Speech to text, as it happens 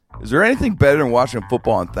Is there anything better than watching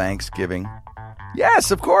football on Thanksgiving?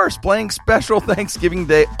 Yes, of course. Playing special Thanksgiving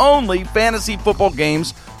Day only fantasy football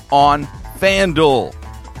games on FanDuel.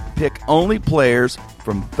 Pick only players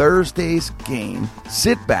from Thursday's game.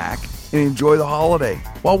 Sit back and enjoy the holiday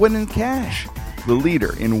while winning cash. The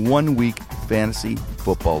leader in 1 week fantasy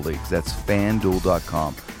football leagues. That's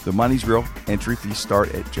FanDuel.com. The money's real. Entry fees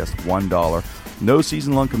start at just $1. No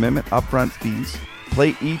season-long commitment, upfront fees.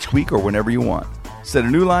 Play each week or whenever you want. Set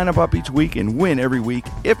a new lineup up each week and win every week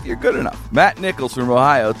if you're good enough. Matt Nichols from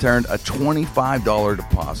Ohio turned a $25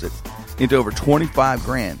 deposit into over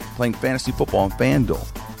 $25,000 playing fantasy football on FanDuel.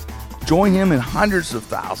 Join him and hundreds of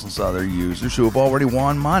thousands of other users who have already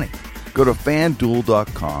won money. Go to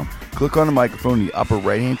FanDuel.com, click on the microphone in the upper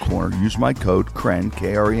right-hand corner, use my code KREN,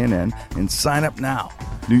 K-R-E-N-N, and sign up now.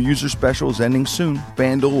 New user special is ending soon.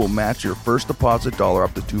 FanDuel will match your first deposit dollar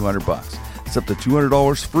up to $200. It's up to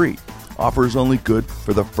 $200 free. Offer is only good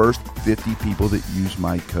for the first 50 people that use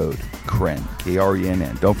my code KREN,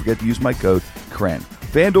 K-R-E-N-N. Don't forget to use my code KREN.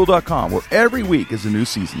 FanDuel.com, where every week is a new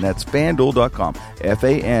season. That's FanDuel.com,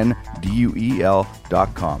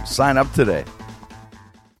 FanDuel.com. Sign up today.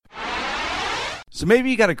 So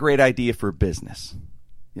maybe you got a great idea for a business.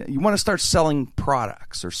 You want to start selling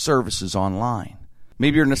products or services online.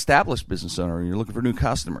 Maybe you're an established business owner and you're looking for new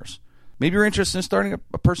customers. Maybe you're interested in starting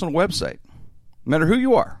a personal website. No matter who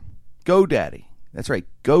you are, GoDaddy. That's right,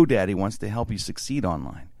 GoDaddy wants to help you succeed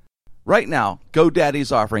online. Right now, GoDaddy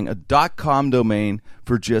is offering a .com domain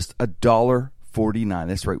for just $1.49.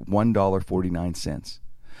 That's right, $1.49.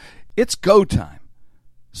 It's go time.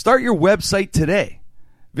 Start your website today.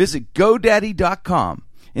 Visit GoDaddy.com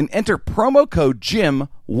and enter promo code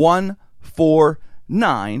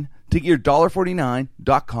JIM149 to get your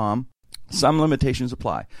 $1.49.com. Some limitations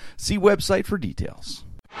apply. See website for details.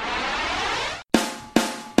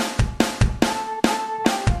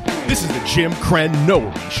 This is the Jim Krenn No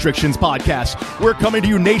Restrictions podcast. We're coming to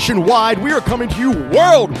you nationwide. We are coming to you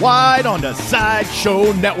worldwide on the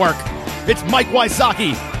Sideshow Network. It's Mike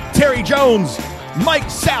Wysocki, Terry Jones, Mike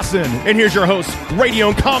Sasson, and here's your host,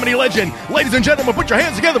 radio and comedy legend. Ladies and gentlemen, put your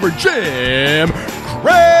hands together for Jim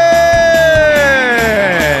Krenn.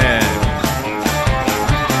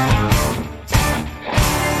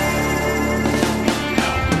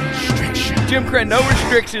 Jim Krenn, No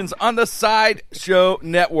Restrictions on the Sideshow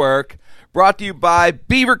Network. Brought to you by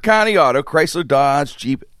Beaver County Auto, Chrysler, Dodge,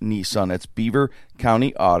 Jeep, Nissan. That's Beaver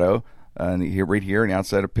County Auto, right here on the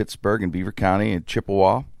outside of Pittsburgh in Beaver County and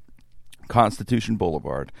Chippewa, Constitution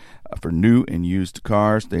Boulevard. For new and used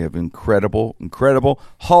cars, they have incredible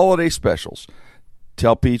holiday specials.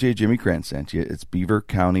 Tell PJ Jimmy Krenn sent you. It's Beaver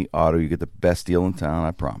County Auto. You get the best deal in town,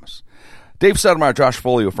 I promise. Dave Settlemyer, Josh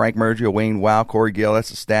Folio, Frank Mergio, Wayne Wow, Corey Gale. That's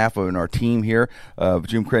the staff of our team here of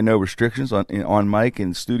Jim Krenn No Restrictions on Mike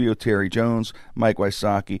in studio. Terry Jones, Mike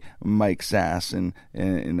Wysocki, Mike Sass, and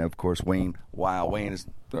of course Wayne Wow. Wayne is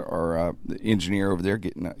our engineer over there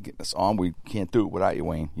getting us on. We can't do it without you,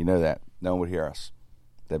 Wayne. You know that. No one would hear us.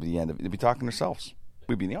 That'd be the end of it. They'd be talking ourselves.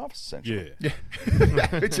 We'd be in the office, essentially. Yeah.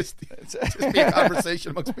 It's just be a conversation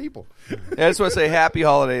amongst people. Yeah, I just want to say happy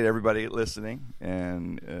holiday to everybody listening,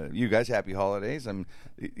 and you guys, happy holidays.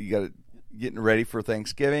 You got getting ready for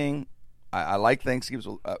Thanksgiving. I like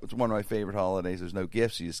Thanksgiving. It's one of my favorite holidays. There's no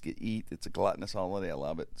gifts. You just eat. It's a gluttonous holiday. I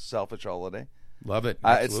love it. Selfish holiday. Love it.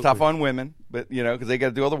 It's tough on women, but because they got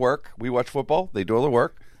to do all the work. We watch football. They do all the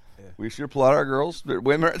work. Yeah. We should applaud our girls.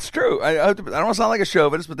 Women, it's true. I don't want to sound like a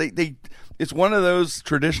chauvinist, but they it's one of those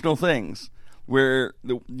traditional things where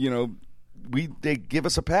they give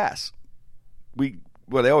us a pass. They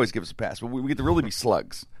always give us a pass, but we get to really be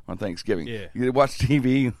slugs on Thanksgiving. Yeah. You watch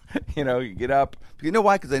TV, you get up. You know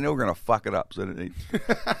why? Because they know we're going to fuck it up. So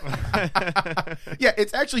yeah,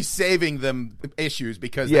 it's actually saving them issues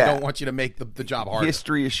because they don't want you to make the job harder.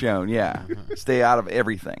 History has shown, stay out of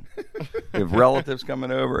everything. If relatives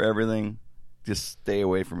coming over, everything, just stay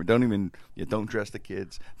away from it. Don't dress the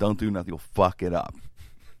kids. Don't do nothing. You'll fuck it up.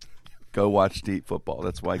 Go watch football.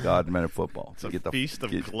 That's why God invented football. It's a feast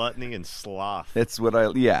of gluttony and sloth. That's what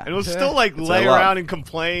And it was still lay around and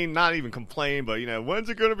complain, not even complain, but, when's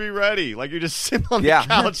it going to be ready? Like you're just sitting on the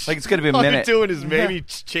couch. Like it's going to be a all minute. All you're doing is maybe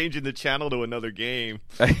changing the channel to another game.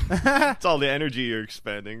 It's all the energy you're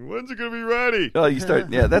expending. When's it going to be ready? Oh, you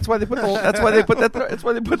start. Yeah, that's why they put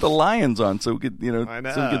the Lions on, so we could, so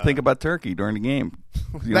we could think about turkey during the game.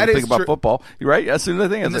 Think about football. You're right. As soon as I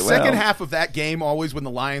think, in the second half of that game, always when the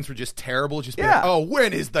Lions were just terrible, just be like,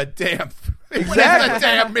 when is the damn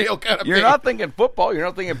meal going to be? You're not thinking football. You're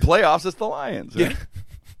not thinking playoffs. It's the Lions. Yeah.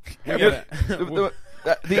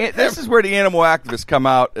 this is where the animal activists come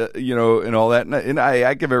out, and all that. And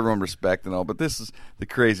I give everyone respect and all, but this is the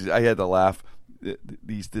craziest. I had to laugh.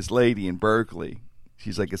 This lady in Berkeley,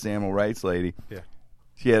 she's like this animal rights lady. Yeah.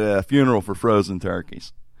 She had a funeral for frozen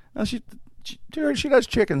turkeys. Now she does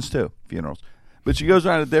chickens too, funerals. But she goes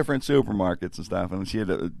around to different supermarkets and stuff, and she had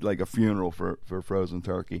a funeral for frozen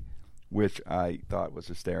turkey, which I thought was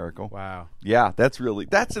hysterical. Wow. Yeah, that's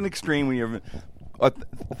an extreme when you're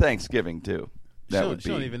Thanksgiving too. She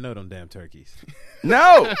don't even know them damn turkeys.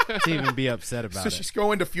 No, to even be upset about it. So she's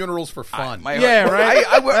going to funerals for fun. Right.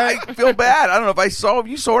 I feel bad. I don't know if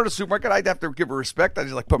you saw her at a supermarket, I'd have to give her respect. I'd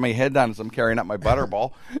just put my head down as I'm carrying out my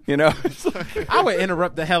butterball. I would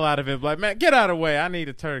interrupt the hell out of him. Like, man, get out of the way. I need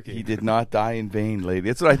a turkey. He did not die in vain, lady.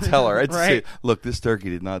 That's what I tell her. I'd say, look, this turkey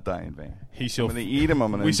did not die in vain. I'm going to eat him.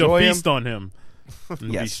 I'm going to enjoy him. We shall feast on him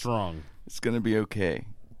and be strong. It's going to be okay.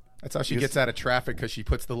 That's how she gets out of traffic, because she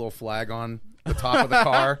puts the little flag on the top of the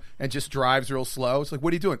car and just drives real slow. It's like,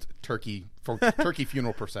 what are you doing? Turkey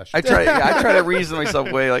funeral procession. I try to reason myself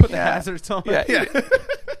away. Like, put the hazards on. Yeah. You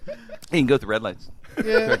can go through red lights.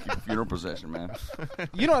 Yeah. Turkey funeral procession, man.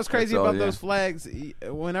 You know what's crazy about those flags?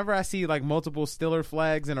 Whenever I see like multiple Steeler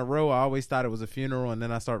flags in a row, I always thought it was a funeral, and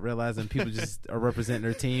then I start realizing people just are representing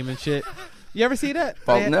their team and shit. You ever see that?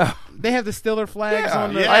 No. They have the Steeler flags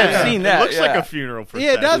on the. I have seen that. It looks like a funeral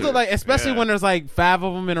procession. Yeah, it does look like, especially when there's like 5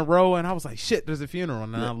 of them in a row, and I was like, shit, there's a funeral.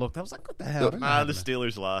 And then I looked, I was like, what the hell? The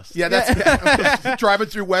Steelers lost. Yeah, that's driving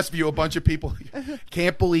through Westview, a bunch of people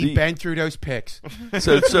can't believe Ben threw those picks.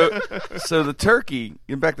 So the turkey,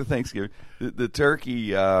 getting back to Thanksgiving, the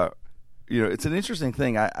turkey, it's an interesting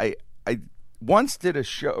thing. I once did a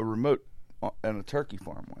remote on a turkey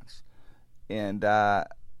farm once, and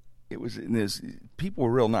it was in this. People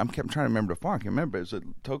were real. I'm trying to remember the farm. I can't remember. It was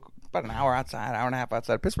about an hour and a half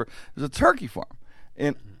outside of Pittsburgh. It was a turkey farm,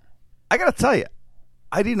 and I got to tell you,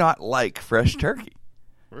 I did not like fresh turkey.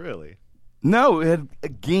 Really? No, it had a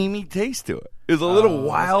gamey taste to it. It was a little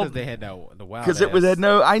wild. Because they had the wild. Because it had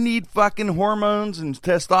no. I need fucking hormones and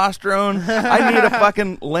testosterone. I need a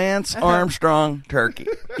fucking Lance Armstrong turkey,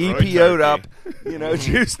 EPO'd up,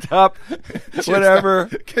 juiced up, whatever.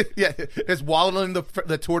 Yeah, it's wallowing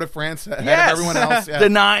the Tour de France ahead of everyone else. Yeah.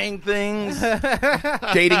 Denying things,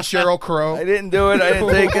 dating Sheryl Crow. I didn't do it. I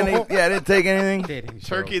didn't take any. Yeah, I didn't take anything.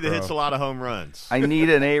 Turkey that hits a lot of home runs. I need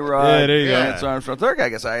an A-Rod, Lance Armstrong turkey. I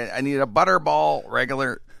guess I need a butterball,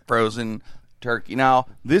 regular frozen turkey. Now,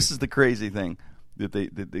 this is the crazy thing that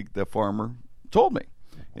the farmer told me,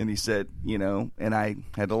 and he said, and I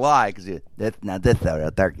had to lie because that's a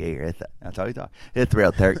real turkey here. That's how he talks. It's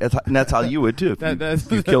real turkey, and that's how you would too.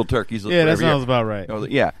 If you kill turkeys. Yeah, that sounds about right.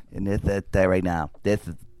 Yeah, and that's right now. That's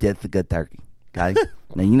a good turkey. Okay,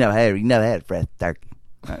 now you never had fresh turkey.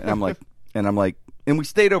 And I'm like, and we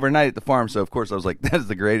stayed overnight at the farm, so of course I was like, that is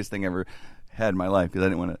the greatest thing I ever had in my life, because I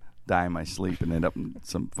didn't want to die in my sleep and end up in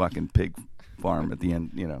some fucking pig farm at the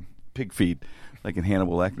end, pig feed, like in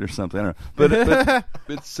Hannibal Lecter or something. I don't know.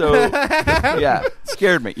 But so, yeah, it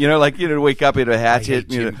scared me. To wake up into a hatchet.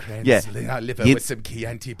 I live with some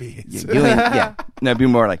Chianti beans. No, it'd be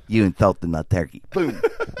more like, you insulted my turkey. Boom.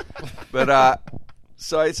 But,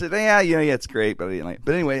 so I said, it's great, but I didn't like it.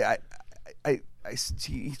 But anyway,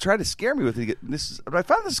 he tried to scare me with it. But I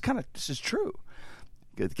found this is true.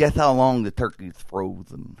 Guess how long the turkey's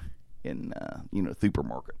frozen in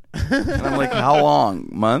supermarket. And I'm like, how long?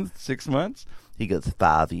 Month? 6 months? He goes,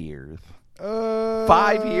 5 years.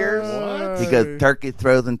 5 years? What? He goes, turkey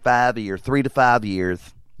frozen 5 years, 3 to 5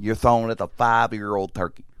 years. You're throwing it a 5-year-old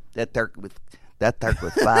turkey. That turkey was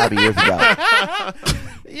 5 years ago.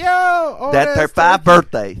 Yo, 5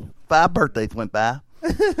 birthdays. 5 birthdays went by.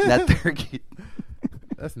 That turkey.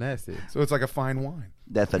 That's nasty. So it's like a fine wine.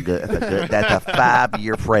 That's a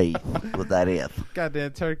 5-year phrase. What that is.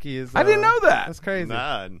 Goddamn turkey is. I didn't know that. That's crazy.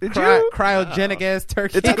 Nah. Did you? Cryogenic ass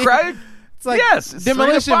turkey. It's a cryo. It's like it's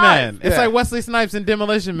Demolition 3 to 5. Man. It's Yeah. like Wesley Snipes in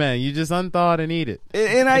Demolition Man. You just unthaw and eat it.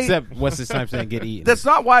 Except Wesley Snipes didn't get eaten. That's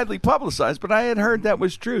not widely publicized, but I had heard that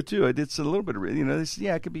was true too. I did a little bit of they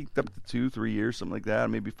said, it could be up to 2-3 years, something like that.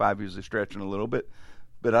 Maybe 5 years is stretching a little bit,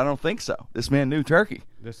 but I don't think so. This man knew turkey.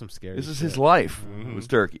 There's some scary. This is his life. Was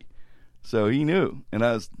turkey, so he knew, and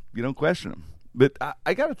you don't question him. But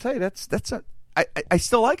I got to tell you, I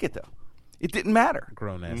still like it though. It didn't matter.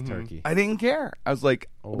 Grown ass turkey. I didn't care. I was like,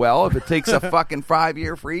 well, if it takes a fucking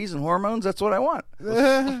 5-year freeze and hormones, that's what I want.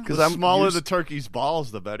 Because the smaller the turkey's balls,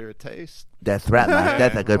 the better it tastes. That's right, Mike.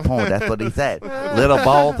 That's a good point. That's what he said. Little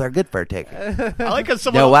balls are good for a turkey. I like how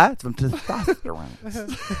someone. You know why? It's from testosterone.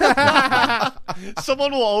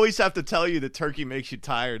 Someone will always have to tell you that turkey makes you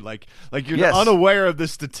tired. Like you're Yes. unaware of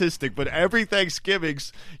this statistic, but every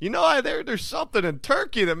Thanksgiving's, there's something in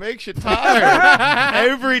turkey that makes you tired.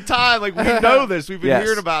 Every time. Like, we know this. We've been Yes.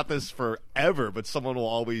 hearing about this forever, but someone will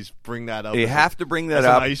always bring that up. You have to bring that as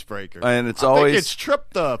up. an icebreaker. And it's I always... think it's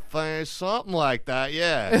tryptophan, something like that.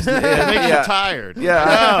 Yeah. It makes you tired.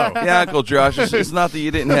 Yeah, No. yeah, Uncle Josh. It's not that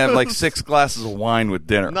you didn't have like 6 glasses of wine with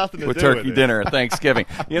dinner, Nothing to with do turkey with it. dinner at Thanksgiving.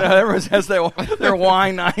 Everyone has their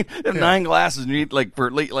wine 9 glasses, and you eat like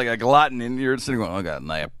a glutton, and you're sitting going, "Oh, I got a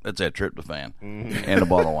nap." That's that tryptophan and a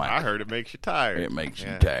bottle of wine. I heard it makes you tired. It makes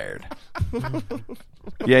you tired.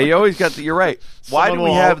 Yeah, you always got the. You're right. Why Someone do we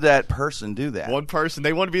will- have that person do that? One person,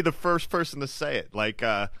 they want to be the first person to say it. Like,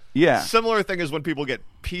 Yeah. similar thing is when people get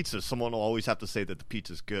pizza, someone will always have to say that the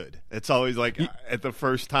pizza's good. It's always like at the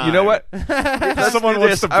first time. You know what? Someone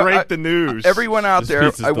wants to break the news. Everyone out This there,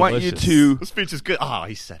 pizza's I want you delicious. to. This pizza's good. Oh,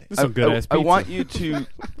 he said it. Some good ass I pizza. want you to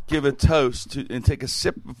give a toast and take a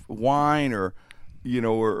sip of wine or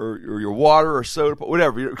your water or soda,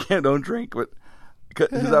 whatever. You don't drink, but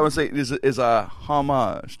because I would say is a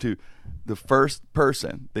homage to the first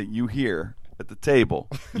person that you hear at the table.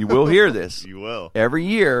 You will hear this. You will. Every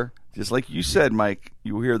year, just like you said, Mike.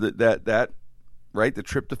 You will hear that right, the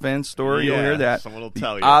tryptophan story. You'll Yeah, hear that. someone will The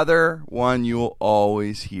tell you. other one you'll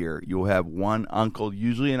always hear. You'll have one uncle,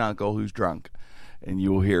 usually an uncle who's drunk, and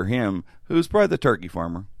you will hear him, who's probably the turkey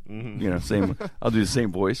farmer. Same. I'll do the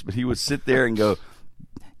same voice, but he would sit there and go,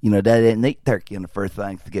 "They didn't eat turkey on the first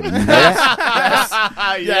Thanksgiving." You know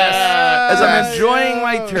that? Yes. As I'm enjoying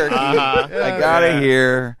my turkey, I gotta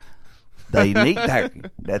hear they didn't eat turkey.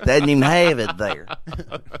 That they didn't even have it there.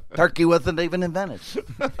 Turkey wasn't even invented.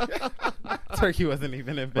 Turkey wasn't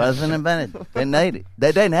even invented. Wasn't invented. Didn't eat it.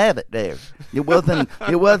 They didn't have it there. It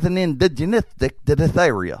wasn't indigenous to this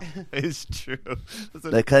area. It's true.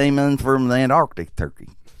 They came in from the Antarctic turkey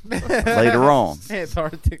later on.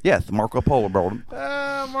 Antarctic. Yes, Marco Polo brought them.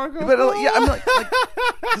 Marco. But I'm like,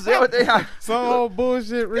 because they Some old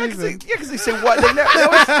bullshit reason. because they say what they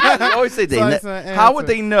know. They always say they So know. it's an How would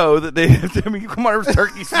answer. they know that they? I mean, come on, there's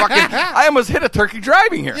turkeys fucking. I almost hit a turkey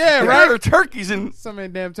driving here. Yeah, There right. are turkeys in So many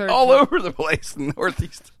damn turkeys. all over the place in the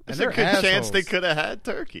Northeast. There's they're a good chance assholes. they could have had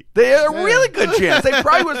turkey. They had a really good chance. They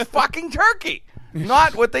probably was fucking turkey,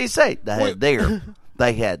 not what they say. They had there.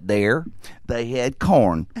 They had there. They had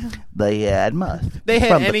corn. They had must. They had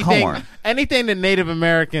from anything, the corn. anything that Native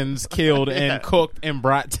Americans killed and cooked and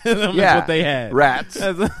brought to them is what they had. Rats.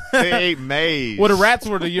 They ate maize. Well, the rats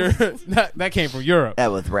were that came from Europe.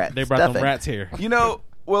 That was rat. They brought stuffing. them rats here.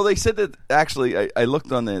 Well, they said that actually. I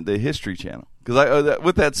looked on the History Channel because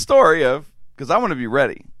with that story of because I want to be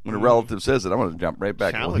ready when a relative says it. I want to jump right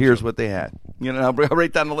back. Challenge Well, here's them. what they had. I'll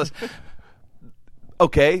write down the list.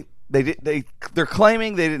 Okay, they're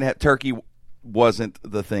claiming they didn't have turkey. Wasn't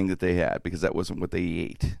the thing that they had because that wasn't what they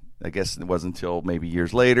ate. I guess it wasn't until maybe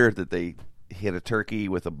years later that they hit a turkey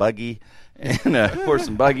with a buggy and a horse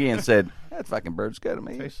and buggy and said, "That fucking bird's good to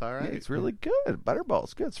me. Tastes all right." Yeah, it's really good.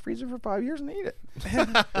 Butterball's good. It's freezer for 5 years and eat it."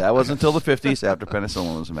 That wasn't until the 50s after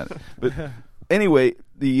penicillin was invented. But anyway,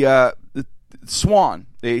 the swan.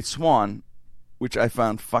 They ate swan, which I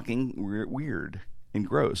found fucking weird and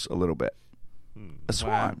gross a little bit. A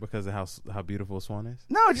swan. Why? Because of how beautiful a swan is.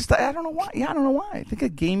 No, just I don't know why. Yeah, I don't know why. I think a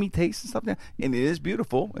gamey taste and stuff. And it is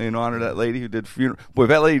beautiful in honor of that lady who did funeral. Boy, if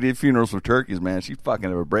that lady did funerals for turkeys, man, she fucking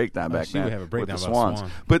have a breakdown back she then. would have a breakdown with the about swans.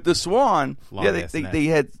 swan. But the swan, Long yeah, ass neck.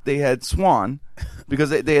 they had swan because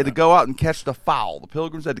they had to go out and catch the fowl. The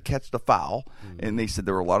pilgrims had to catch the fowl, and they said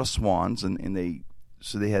there were a lot of swans, and they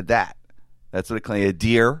had that. That's what they claim. They had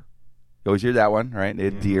deer. You always hear that one, right? They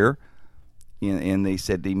had deer. And they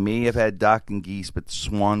said they may have had duck and geese, but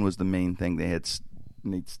swan was the main thing. They'd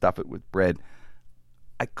stuff it with bread.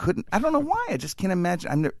 I don't know why. I just can't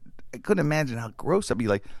imagine. I couldn't imagine how gross that'd be.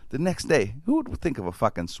 Like the next day, who would think of a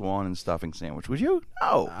fucking swan and stuffing sandwich? Would you?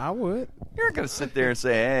 No. I would. You're gonna sit there and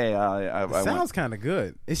say, "Hey, I It sounds went." kind of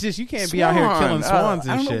good. It's just you can't be out here killing Swan. swans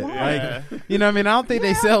I and don't shit. know why. Like, you know what I mean? I don't think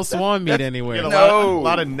they sell swan meat anywhere. Get a No.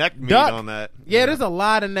 lot of neck meat Duck. on that. Yeah, there's a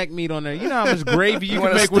lot of neck meat on there. You know how much gravy you can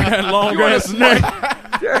wanna make with stop- that long you wanna ass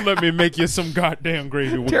neck? Let me make you some goddamn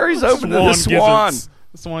gravy. With Terry's open to the swan. gizzards.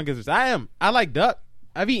 Swan gizzards. I like duck.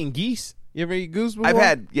 I've eaten geese. You ever eat goose before? I've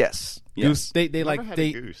had yes. Goose. They Never like had they.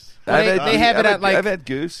 a goose. Well, they have it at like. I've had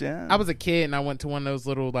goose. Yeah, I was a kid and I went to one of those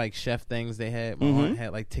little like chef things they had. My aunt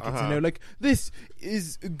had like tickets and they're like, "This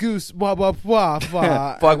is goose, blah blah blah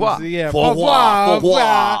blah." Foie gras. Yeah, Foie gras. foie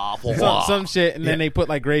gras. Foie gras. Some shit, and then they put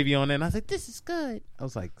like gravy on it. And I was like, "This is good." I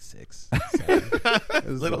was like 6, 7. It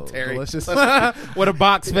was Little Terry. delicious. With a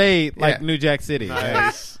box fade like Yeah. New Jack City.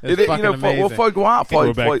 Nice. Yeah. It's fucking amazing. foie gras.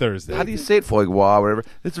 We're back Thursday. How do you say it? Foie gras, whatever.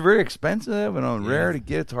 It's very expensive and rare to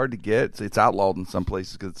get. It's hard to get. It's outlawed in some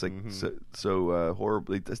places because it's like so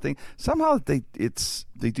horribly this thing. Somehow they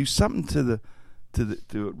do something to the.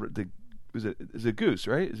 Is it goose,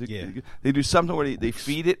 right? Yeah. They do something where they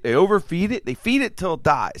feed it, they overfeed it, they feed it till it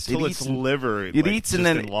dies. Till its liver it eats and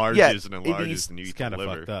then enlarges and it enlarges eats- and you It's eat the kind of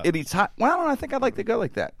liver. fucked up. It eats high. Well, I don't know. I think I'd like to go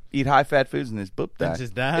like that. Eat high fat foods and just boop die. And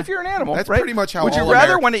just die? If you're an animal, That's right? pretty much how Would you all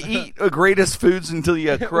rather Ameri- want to eat the greatest foods until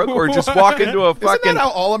you croak, or just walk into a Isn't fucking that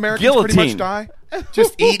how all Americans pretty guillotine? much die?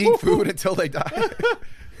 Just eating food until they die.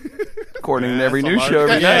 According to every That's a news large show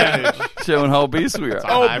every day, percentage. showing how obese we are.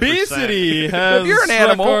 Oh, Obesity has If you're an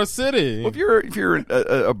animal- struck our city. Well, if you're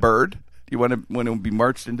a bird, you want to be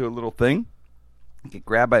marched into a little thing, get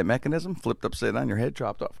grabbed by a mechanism, flipped upside down, your head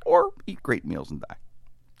chopped off, or eat great meals and die.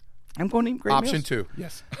 I'm going to eat great Option meals. 2.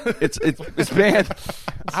 Yes. It's bad.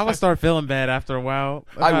 I would start feeling bad after a while.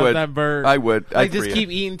 I about would. That bird. I would. Like I'd just free keep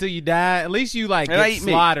it. eating until you die. At least you like And I get eat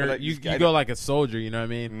meat, slaughtered. but I You just- you go like a soldier. You know what I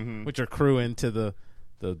mean? With your crew into the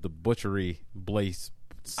butchery place.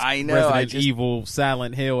 I know, I Resident just- Evil,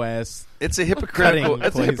 Silent Hill ass. It's a hypocritical. Cutting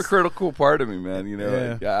It's a place. hypocritical part of me, man. You know,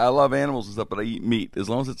 Yeah. Like, I love animals and stuff, but I eat meat as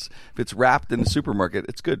long as if it's wrapped in the supermarket,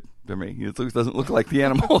 it's good to me. It doesn't look like the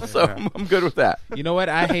animal, so I'm good with that. You know what?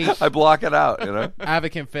 I hate. I block it out. You know, I have a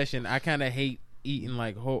confession. I kind of hate eating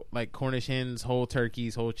like Cornish hens, whole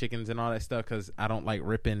turkeys, whole chickens, and all that stuff because I don't like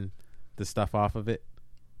ripping the stuff off of it.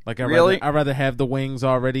 Like I'd rather have the wings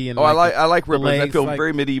already. And I like the rippers. I legs, feel like-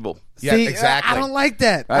 very medieval. Yeah, See, exactly. I don't like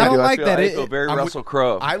that. I don't do. like that. I It- feel very I'm Russell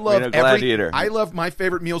Crowe. I love Gladiator. I love my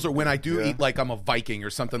favorite meals are when I do eat like I'm a Viking or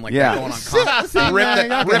something like Yeah. that going on. See, Rip now the,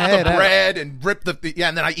 y'all can rip have the that. bread and rip the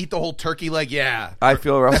and then I eat the whole turkey leg. Yeah, I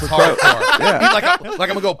feel Russell Crowe. hardcore. Yeah. Eat like I'm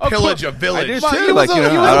gonna go pillage a I village. do But too. you Like was you a-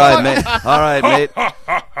 know, you all was a right,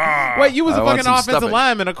 mate. Wait, you was I a want fucking some offensive stuffing.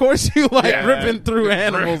 lineman. Of course, you like Yeah. ripping through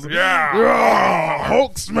animals.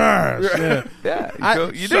 Hulk smash. Yeah. Yeah,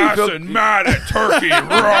 you feel mad at turkey.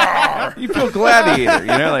 Roar. you feel gladiator.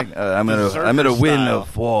 You know, like I'm gonna win style. a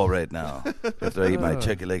fall right now after I eat my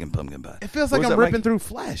turkey leg and pumpkin pie. It feels What like was I'm that, ripping Mike? through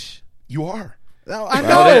flesh. You are. No, I know,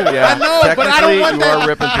 Well, yeah. I know, but I don't Technically, want you are that.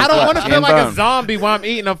 ripping through I don't want to flesh feel and like a bone. zombie while I'm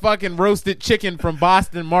eating a fucking roasted chicken from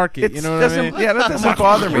Boston Market. You know what I mean? Yeah, that doesn't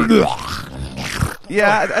bother me.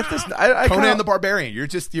 Yeah, I Conan kinda- the Barbarian. You're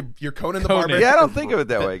Conan the Conan. Barbarian. Yeah, I don't think of it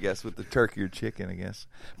that way. I guess with the turkey or chicken. I guess,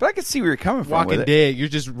 but I can see where you're coming from. Walking with it. Dead, you're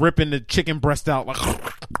just ripping the chicken breast out like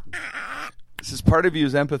This is part of you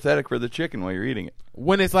is empathetic for the chicken while you're eating it.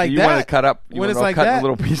 when it's like You that. want to cut up. You when want it's to like cut that, the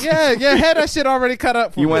little pieces. Yeah, had that shit already cut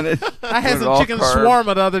up for You me. want it. I had want it some all chicken carved.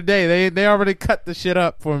 shawarma the other day. They already cut the shit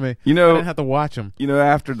up for me. You know- I didn't have to watch them. You know,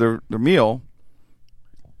 after the meal,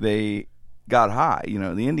 they got high. You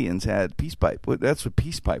know, the Indians had peace pipe. That's what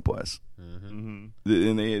peace pipe was. And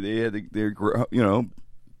they had their you know,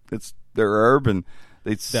 it's their herb and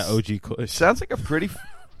they That OG Kush. sounds like a pretty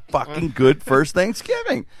fucking good first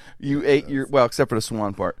Thanksgiving. You ate your except for the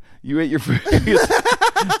swan part. You ate your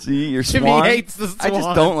see your Jimmy swan. hates the I just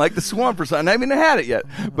swan. don't like the swan for some. I haven't had it yet,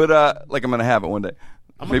 but like I'm gonna have it one day.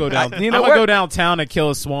 I'm gonna go down. You know I'm what? gonna go downtown and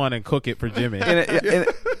kill a swan and cook it for Jimmy. In a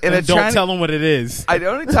And don't tell him what it is. The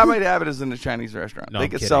only time I'd have it is in a Chinese restaurant. No, they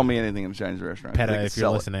I'm could kidding. sell me anything in a Chinese restaurant. They Peta, could if you're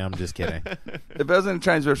sell it. listening, I'm just kidding. If I was in a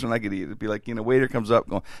Chinese restaurant, I could eat it. It'd be like, waiter comes up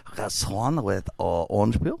going, I got swan with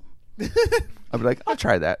orange peel. I'd be like, I'll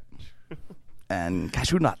try that. And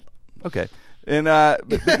cashew nut. Okay. And but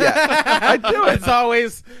yeah, I do it. It's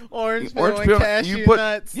always orange peel and peel, cashew you put,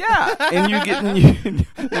 nuts. yeah, and you get, and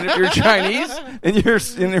if you're Chinese and you're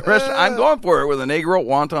in the restaurant, I'm going for it with an egg roll,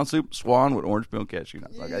 wonton soup, swan with orange peel and cashew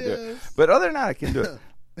nuts. Like I do it. But other than that, I can do it.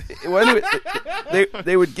 Well, anyway,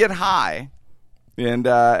 they would get high, and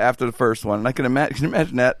after the first one, and I can imagine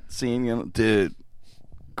that scene. You know, dude,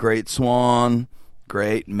 great swan.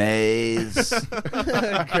 Great maize.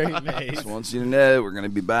 Great maize. Just wants you to know we're going to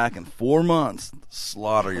be back in 4 months.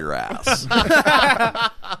 Slaughter your ass.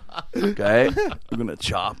 Okay? We're going to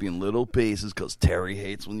chop you in little pieces because Terry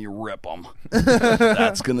hates when you rip them.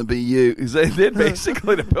 That's going to be you. 'Cause they did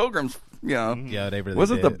basically the Pilgrims, Yeah, they really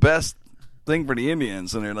wasn't did. the best thing for the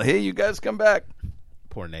Indians. And they're like, hey, you guys come back.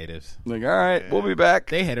 Poor natives. I'm like, all right, we'll be back.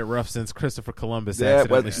 They had it rough since Christopher Columbus Yeah,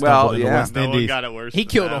 accidentally but- stumbled well, into yeah. West No one Indies. got it worse He than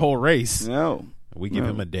killed that. a whole race. No. We give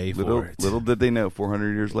him a day for little, it. Little did they know,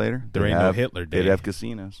 400 years later, There ain't no Hitler Day. They'd have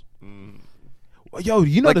casinos. Yo,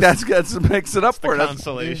 you know Like that's makes it up for it.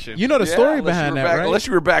 Consolation. You know the story unless behind you were that, back, right? Unless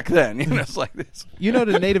you were back then, it's like this. You know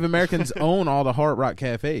the Native Americans own all the Hard Rock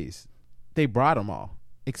cafes. They brought them all,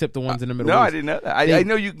 except the ones in the Middle No, East. I didn't know that. I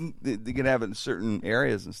know you can have it in certain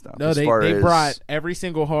areas and stuff. No, as they far as, brought every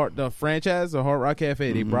single the franchise, the Hard Rock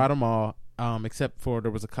Cafe. They Mm-hmm. brought them all, except for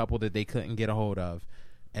there was a couple that they couldn't get a hold of,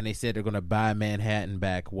 and they said they're going to buy Manhattan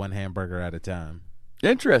back one hamburger at a time.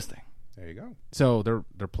 Interesting. There you go. So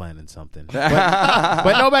they're planning something,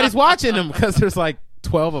 but nobody's watching them because there's like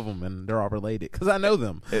 12 of them and they're all related because I know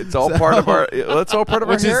them. It's all part of our. It's all part of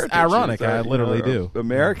our Which is heritage. ironic. It's, I literally do.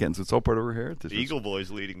 Americans. It's all part of our heritage. Eagle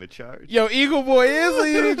Boy's leading the charge. Yo, Eagle Boy is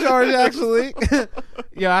leading charge, actually.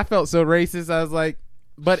 Yo, I felt so racist. I was like,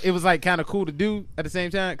 but it was like kind of cool to do at the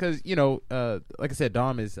same time because, like I said,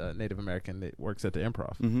 Dom is a Native American that works at the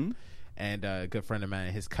Improv. Mm-hmm. And a good friend of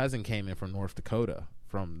mine, his cousin came in from North Dakota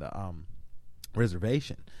from the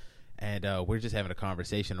reservation. And we're just having a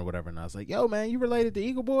conversation or whatever. And I was like, yo, man, you related to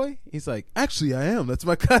Eagle Boy? He's like, actually, I am. That's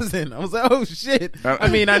my cousin. I was like, oh, shit. I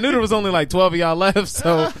mean, I knew there was only like 12 of y'all left.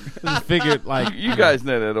 So I just figured like. You guys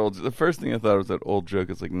know that old. The first thing I thought was that old joke.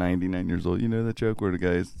 It's like 99 years old. You know that joke where the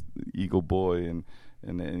guy's Eagle Boy and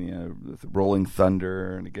the Rolling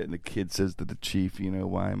Thunder, and the kid says to the chief,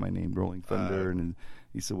 why am I named Rolling Thunder? And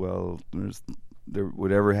he said, well,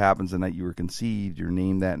 whatever happens the night you were conceived, you're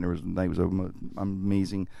named that, and the night was an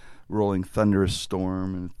amazing rolling thunderous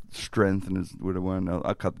storm and strength, and whatever.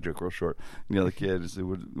 I'll cut the joke real short. And the other kid said,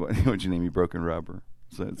 what'd you name me? Broken Rubber.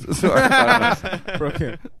 So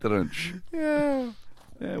Broken. Yeah.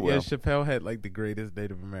 Yeah, Chappelle had like the greatest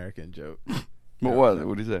Native American joke. What was it?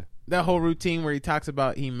 What did he say? That whole routine where he talks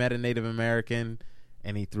about he met a Native American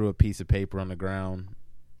and he threw a piece of paper on the ground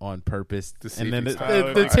on purpose, and then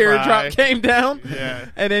the teardrop came down. Yeah.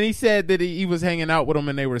 And then he said that he was hanging out with them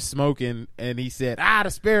and they were smoking, and he said, the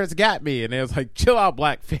spirits got me. And they was like, chill out,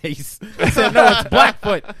 Blackface. He said, no, it's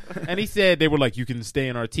Blackfoot. And he said, they were like, you can stay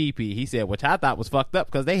in our teepee. He said, which I thought was fucked up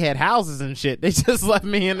because they had houses and shit. They just left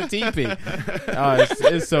me in the teepee.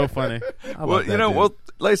 It's so funny.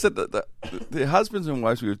 Like I said, the husbands and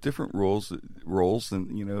wives, we have different roles,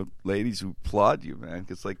 and ladies who applaud you, man.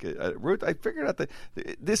 It's like I figured out that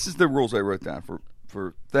this is the rules I wrote down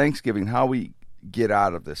for Thanksgiving. How we get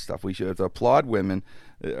out of this stuff, we should have to applaud women,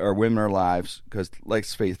 or women are lives, because like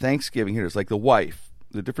say Thanksgiving here, it's like the wife,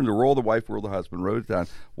 the role of the wife, role of the husband. Wrote it down.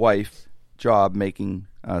 Wife job making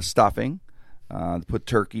stuffing, put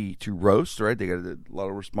turkey to roast. Right, they got a lot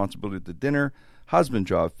of responsibility at the dinner. Husband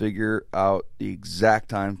job, figure out the exact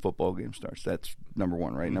time football game starts. That's number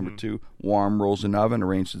one, right? Mm-hmm. Number two, warm rolls in oven,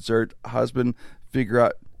 arrange dessert. Husband, figure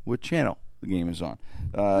out what channel the game is on.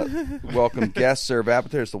 Welcome guests, serve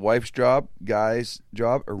appetizers. It's the wife's job. Guy's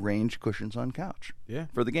job, arrange cushions on couch. Yeah,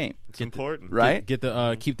 for the game. It's important, right? Get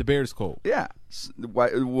the keep the bears cold. Yeah, the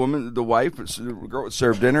wife,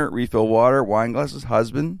 serve dinner, refill water, wine glasses.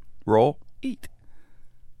 Husband, roll, eat.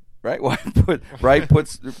 Right,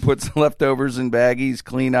 puts leftovers in baggies,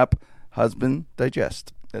 clean up. Husband,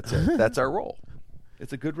 digest. That's it. That's our role.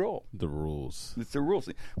 It's a good role. The rules. It's the rules.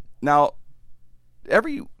 Now,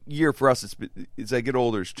 every year for us, as I get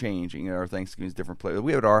older, it's changing. Our Thanksgiving is different place.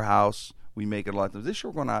 We have it at our house. We make it a lot of times. This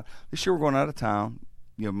year we're going out of town.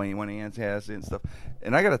 My aunt has it and stuff.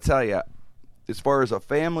 And I got to tell you, as far as a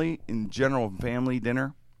family in general, family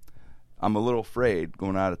dinner, I'm a little afraid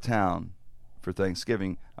going out of town for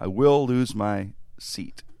Thanksgiving. I will lose my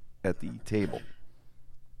seat at the table.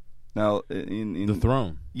 Now, in the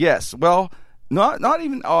throne. Yes. Well, not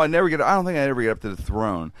even. I don't think I ever get up to the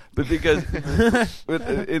throne. But because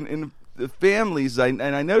in the families, I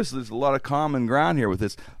notice there's a lot of common ground here with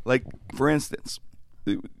this. Like, for instance,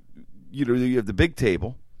 you have the big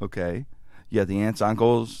table. Okay, you have the aunts,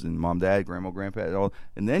 uncles, and mom, dad, grandma, grandpa,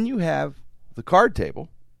 and then you have the card table,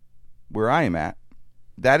 where I am at.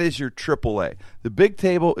 That is your AAA. The big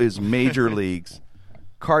table is major leagues.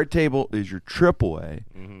 Card table is your AAA.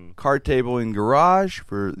 Mm-hmm. Card table in garage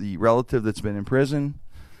for the relative that's been in prison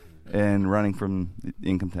and running from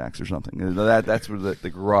income tax or something. That's where the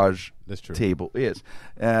garage table is.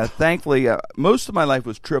 Thankfully, most of my life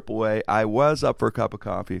was AAA. I was up for a cup of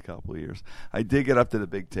coffee a couple of years. I did get up to the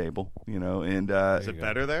big table, and is it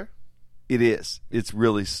better there? It is. It's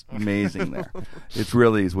really amazing there. It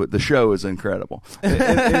really is. The show is incredible. And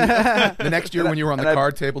the next year when you were on the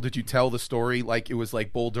card table, did you tell the story like it was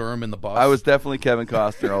like Bull Durham and the bus? I was definitely Kevin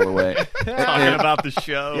Costner all the way. Talking about the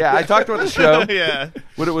show. Yeah, I talked about the show. Yeah.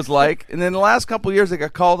 What it was like. And then the last couple of years, I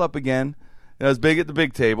got called up again. I was big at the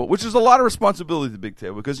big table, which is a lot of responsibility at the big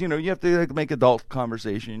table because, you have to make adult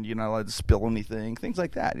conversation. You're not allowed to spill anything, things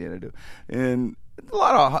like that you got to do. And a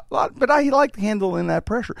lot, but I like handling that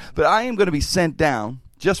pressure. But I am going to be sent down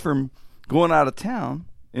just from going out of town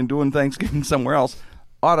and doing Thanksgiving somewhere else.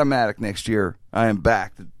 Automatic next year, I am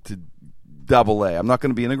back to double A. I'm not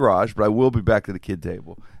going to be in the garage, but I will be back to the kid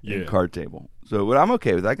table and card table. So I'm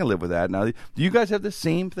okay with that. I can live with that. Now, do you guys have the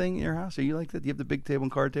same thing in your house? Are you like that? Do you have the big table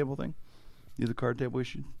and card table thing? You have the card table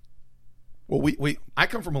issue? Well, I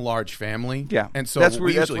come from a large family, and so that's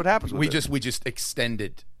what happens. We just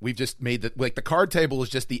extended. We've just made the card table is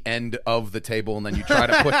just the end of the table, and then you try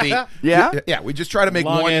to put the yeah. We just try to make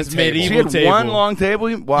Long one ass table. medieval She had table. one long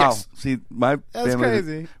table. Wow. Yes. See, my That's family.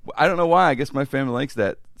 crazy. I don't know why. I guess my family likes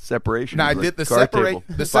that separation. No, I Like did the card table.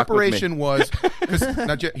 The Fuck with me. separation was because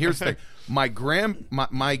here's the thing. My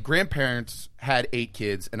grandparents had 8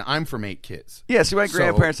 kids, and I'm from 8 kids. Yeah, see, my So-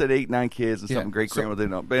 grandparents had 8, 9 kids, and Yeah. some great grandmother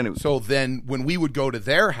didn't know. But anyway, So then, when we would go to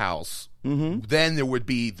their house, then there would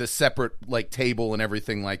be the separate table and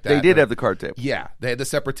everything like that. they did have the card table. Yeah, they had the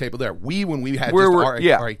separate table there. When we had Where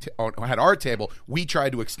had our table, we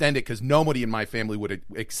tried to extend it because nobody in my family would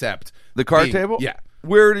accept The card being- table? Yeah.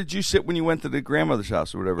 Where did you sit when you went to the grandmother's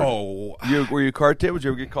house or whatever? Oh, Were you card table? Did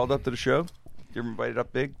you ever get called up to the show? Did you ever invited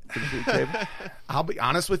up big to the big table? I'll be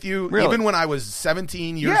honest with you. Really? Even when I was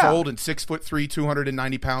 17 years Yeah. old and 6'3",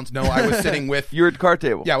 290 pounds, no, I was sitting with. You were at the card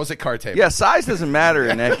table. Yeah, I was at card table. Yeah, size doesn't matter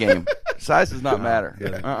in that game. Size does not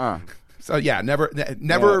matter. So yeah,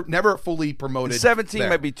 never fully promoted. 17 there.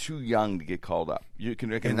 might be too young to get called up. It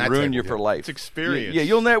can that ruin table, you for life. It's experience. Yeah,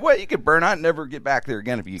 you'll never. Well, you could burn out and never get back there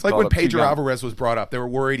again if you. It's like when Pedro Alvarez was brought up. They were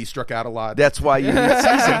worried he struck out a lot. That's why you need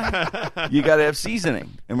seasoning. You got to have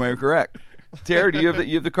seasoning. Am I correct? Terry, do you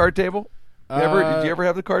have the card table? Did you ever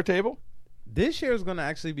have the card table? This year is going to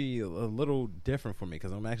actually be a little different for me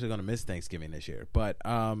because I'm actually going to miss Thanksgiving this year. But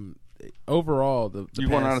overall, the You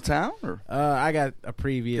going out of town or? I got a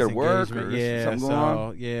previous Got work engagement. or Yeah, something going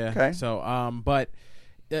on? yeah. Okay. So but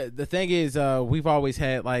the thing is, we've always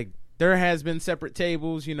had there has been separate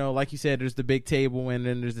tables. Like you said, there's the big table and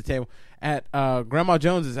then there's the table at Grandma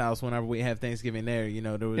Jones's house. Whenever we have Thanksgiving there,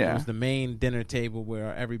 there was the main dinner table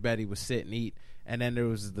where everybody would sit and eat. And then there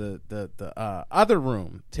was the other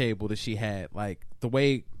room table that she had. Like the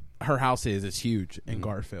way her house is huge in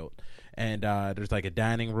Garfield. And there's like a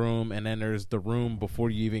dining room, and then there's the room before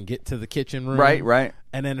you even get to the kitchen room. Right.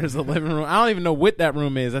 And then there's the living room. I don't even know what that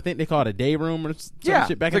room is. I think they call it a day room or some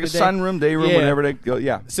shit back it's in like the day. a sunroom, day room, Yeah. whenever they go.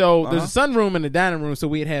 Yeah. So there's a sunroom and a dining room, so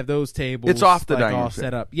we'd have those tables. It's off the like, dining all room.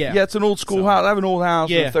 set up. Yeah. Yeah, it's an old school house. I have an old house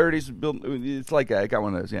in Yeah. the 30s. Built, it's like that. I got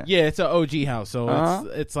one of those, yeah. Yeah, it's an OG house, so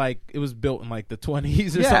it's like it was built in like the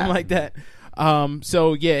 20s or something like that.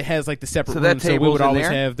 So yeah, it has like the separate So that rooms. So we table's would in always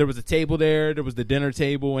there? have. There was a table there. There was the dinner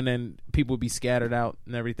table, and then people would be scattered out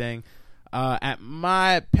and everything. At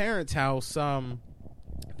my parents' house,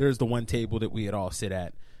 there's the one table that we would all sit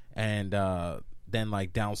at, and then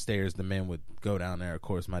like downstairs, the men would go down there. Of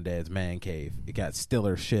course, my dad's man cave. It got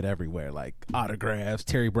Stiller shit everywhere, like autographs,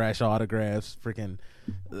 Terry Bradshaw autographs, freaking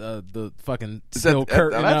the fucking steel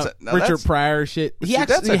curtain up, Richard Pryor shit. He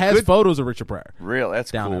that's actually a has good- photos of Richard Pryor Real,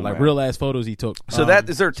 that's down cool, there, like man. real ass photos he took. So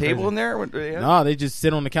is there a table in there? No, they just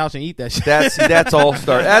sit on the couch and eat that shit. That's all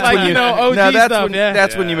star. That's Like, when you know, OG no, that's stuff, when yeah.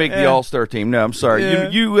 that's when you make the Yeah. all star team. No, I'm sorry. Yeah.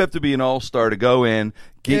 You have to be an all star to go in,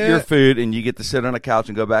 get Yeah. your food, and you get to sit on a couch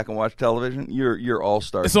and go back and watch television. You're all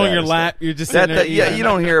star. It's on your lap. You're just sitting there yeah. eating. You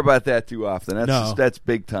don't hear about that too often. That's No. that's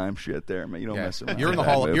big time shit there, man. You don't mess around. You're in the with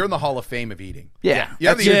that You're in move. the Hall of Fame of eating. Yeah, You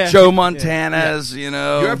have that's the- your Yeah. Joe Montana's. You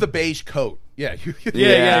know, You have the beige coat. Yeah.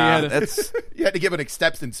 Yeah. That's You had to give an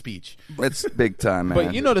acceptance speech. that's big time, man.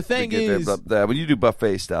 But you know, the thing To get is- that, when you do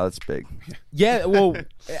buffet style, it's big. Yeah, well,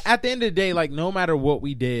 at the end of the day, like no matter what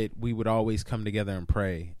we did, we would always come together and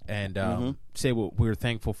pray and say what we were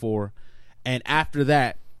thankful for. And after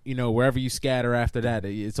that, wherever you scatter after that,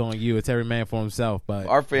 it's on you. It's every man for himself. But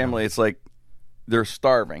Our family, it's like they're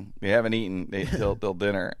starving. They haven't eaten till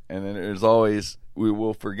dinner, and then there's always we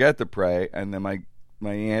will forget to pray, and then my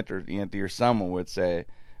aunt or auntie or someone would say,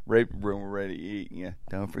 "Right when we're ready to eat, yeah,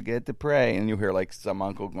 don't forget to pray," and you hear like some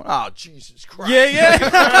uncle going, "Oh Jesus Christ!"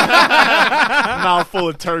 Mouth full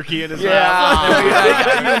of turkey in his mouth.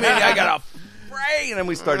 Yeah, you mean I gotta pray? and then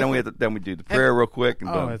we start. Then we do the prayer real quick. And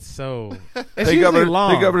Oh, boom. it's so. It's Hey, usually Governor,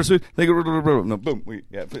 long. Hey, Governor, no, boom.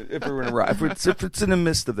 If we're in a ride, if it's in the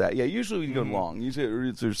midst of that, usually we go long.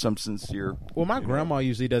 Usually there's some sincere. Well, my grandma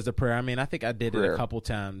usually does the prayer. I mean, I think I did it Prayer. a couple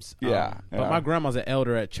times. Yeah, But yeah. my grandma's an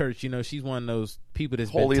elder at church. You know, she's one of those people that's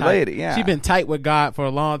Holy been tight. lady, yeah. She's been tight with God for a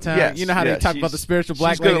long time. Yes, You know how they yes, talk about the she's- spiritual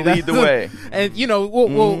black she's gonna lady. lead the way. And you know,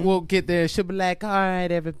 we'll get there. She'll be like, "All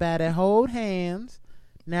right, everybody, hold hands.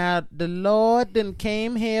 Now the Lord then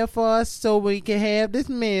came here for us so we can have this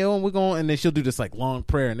meal, and we're going." And then she'll do this like long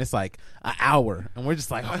prayer, and it's like an hour, and we're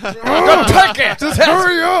just like, Go take it. Just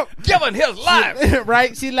hurry up. Giving his life.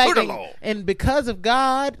 right? She like, To the Lord. and because of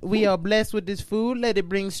God, we are blessed with this food. Let it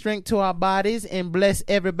bring strength to our bodies, and bless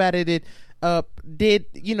everybody that did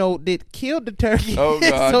kill the turkey Oh,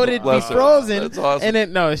 God, so that it be bless her. frozen. That's awesome. And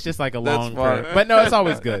then no, it's just like a That's long fun. prayer. But no, it's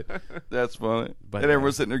always good. That's funny. But, And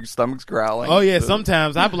everyone's sitting there, stomachs growling. Oh yeah,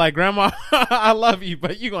 sometimes I be like, Grandma, I love you,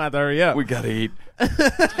 but you gonna have to hurry up. We gotta eat. I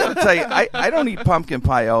gotta tell you, I don't eat pumpkin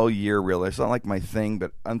pie all year. Really, it's not like my thing.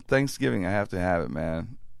 But on Thanksgiving, I have to have it,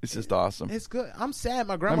 man. It's just awesome. It's good. I'm sad.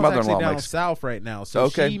 My grandma's mother-in-law actually down makes- south right now, so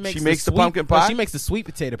Okay. she makes, She makes the sweet- pumpkin pie? She makes the sweet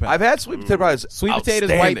potato pie. I've had sweet potato pies. sweet potatoes,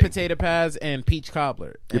 white potato pies, and peach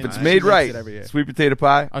cobbler. If And it's she made makes right, it every year. sweet potato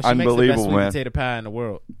pie, Oh, she makes the best unbelievable, sweet man. potato pie in the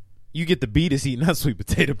world. You get the beat is eating that sweet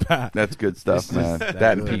potato pie. That's good stuff, It's man. just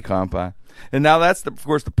That and good. pecan pie. And now that's, of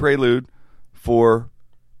course, the prelude for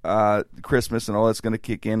Christmas and all that's going to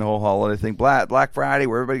kick in, the whole holiday thing. Black Friday,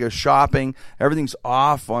 where everybody goes shopping. Everything's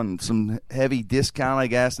off on some heavy discount, I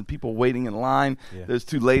guess, and people waiting in line. Yeah. There's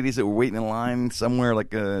two ladies that were waiting in line somewhere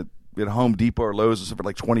like at Home Depot or Lowe's or something for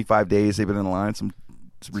like 25 days. They've been in line. Some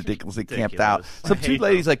ridiculously camped out. ridiculous. Some two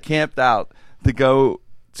ladies like camped out to go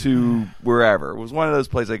to wherever. It was one of those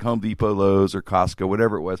places like Home Depot, Lowe's, or Costco,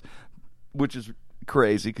 whatever it was, which is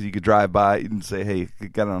crazy because you could drive by and say, hey, you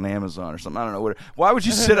got it on Amazon or something. I don't know. Why would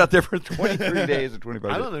you sit out there for 23 days or 25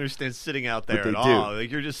 I days? don't understand sitting out there But at they do. all.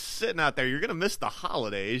 Like, you're just sitting out there. You're going to miss the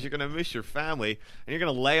holidays. You're going to miss your family. And you're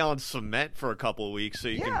going to lay on cement for a couple of weeks so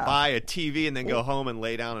you Yeah. can buy a TV and then go home and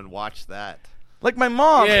lay down and watch that. Like my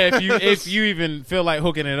mom. Yeah, if you even feel like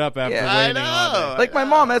hooking it up after Yeah, waiting I all know. day. Like my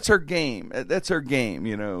mom, that's her game. That's her game,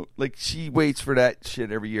 you know. Like she waits for that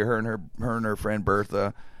shit every year. Her and her friend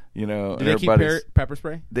Bertha, you know. Do and they keep everybody's- pepper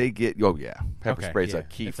spray? They get pepper Okay, spray's yeah. a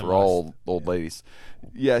key It's a for must. all old ladies.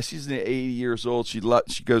 Yeah, she's 80 years old. She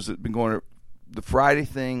goes been going to the Friday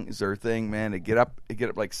thing is her thing, man. They get up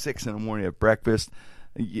like 6 in the morning at breakfast.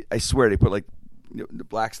 I swear they put like the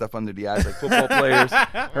black stuff under the eyes like football players.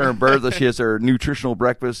 Her and Bertha, she has her nutritional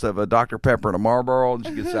breakfast of a Dr. Pepper and a Marlboro, and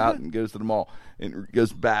she gets out and goes to the mall and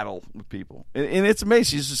goes battle with people. And it's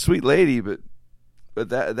amazing. She's a sweet lady, but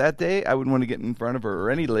that day, I wouldn't want to get in front of her or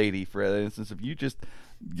any lady for instance. If you just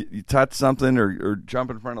you touch something or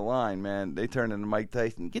jump in front of the line, man, they turn into Mike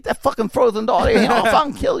Tyson. Get that fucking frozen dog here, I'll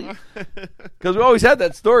fucking kill you. Because we always had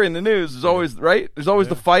that story in the news. There's always There's always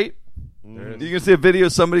the fight. You can see a video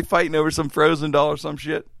of somebody fighting over some frozen doll or some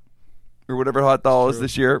shit. Or whatever hot doll is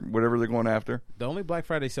this year, whatever they're going after. The only Black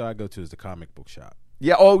Friday sale I go to is the comic book shop.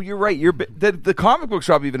 Yeah, oh, you're right. The comic book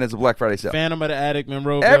shop even has a Black Friday sale. Phantom of the Attic,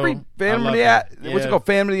 Monroeville. Every I Phantom of love the that. Attic. What's it called?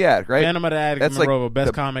 Phantom of the Attic, right? Phantom of the Attic, That's like Monroeville, best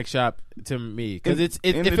the- comic shop to me because In-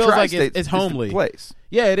 it in the feels like tri-states, it's the homely. place.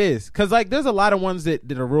 Yeah, it is because like there's a lot of ones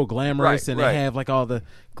that are real glamorous Right, and right. they have like all the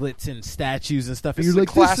glitz and statues and stuff. And It's you're a like,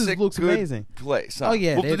 classic, this looks good amazing. place. Huh? Oh,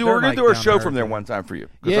 yeah, we're they're gonna like do our down show to from there earth. one time for you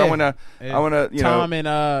because Yeah, I wanna, Tom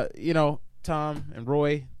and Tom and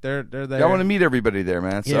Roy, they're there. I want to meet everybody there,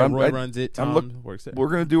 man. So Yeah, I'm, Roy I- runs it. I'm Tom works it. We're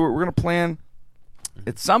gonna do it. We're gonna plan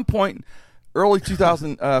at some point, early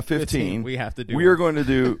 2015. We have to do We are one. going to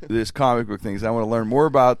do this comic book things. I want to learn more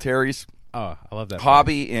about Terry's Oh, I love that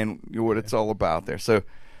hobby and what it's all about there. So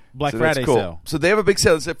Black so that's Friday cool. sale. So they have a big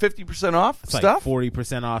sale. Is it 50% off It's like stuff?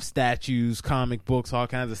 40% off statues, comic books, all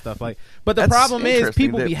kinds of stuff. Like, but the That's problem is interesting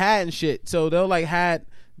people that- be hiding shit. So they'll like hide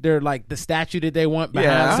their like the statue that they want behind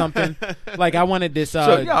Yeah. something. Like I wanted this. So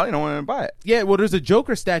yeah, you don't want to buy it. Yeah, well, there's a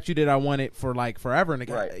Joker statue that I wanted for like forever, and the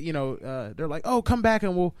guy, Right. they're like, "Oh, come back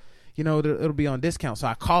and we'll, it'll be on discount." So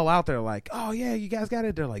I call out there like, "Oh yeah, you guys got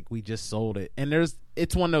it." They're like, "We just sold it," and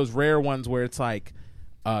it's one of those rare ones where it's like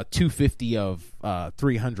 250 of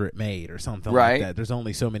 300 made or something Right. like that. There's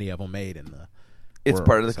only so many of them made in the. It's world,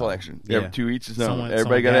 part of the so, collection. yeah. To each his own. Someone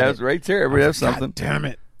Everybody got to got have it. right there. Everybody has God something. damn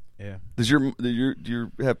it! Yeah. Do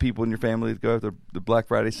you have people in your family that go after the Black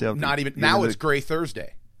Friday sale? Not even now. It's Gray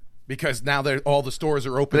Thursday because now all the stores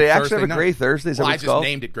are open. Do they actually Thursday have a night. Gray Thursday? Is that Well, what I it's just called?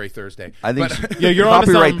 named it Gray Thursday. I think But- Yeah, you're on to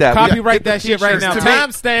Copyright something. that. Copyright Yeah. that shit right now. To me,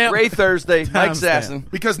 Timestamp. Gray Thursday. Mike Timestamp. Sasson.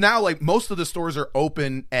 because now, like, most of the stores are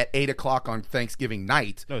open at 8 o'clock on Thanksgiving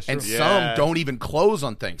night, No, it's and true. some Yeah. don't even close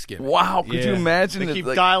on Thanksgiving. Wow, could you Yeah. imagine? They it, keep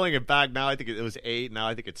like, dialing it back. Now I think it was 8. Now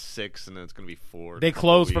I think it's 6, and then it's going to be 4. They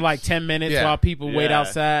close for like 10 minutes Yeah. while people wait Yeah.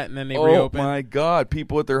 outside, and then they oh reopen. my God!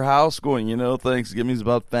 People at their house going, Thanksgiving's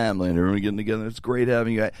about family and everyone getting together. It's great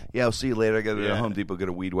having you. Yeah, I'll see you later. I got to Yeah. Home Depot get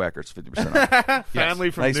a weed whacker. It's 50% off.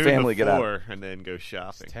 Family from Nice noon family, to get out. 4, and then go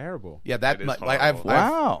shopping. Terrible. Yeah, That is like horrible.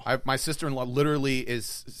 Wow. my sister-in-law literally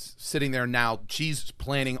is sitting there now. She's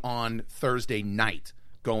planning on Thursday night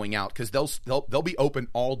going out because they'll be open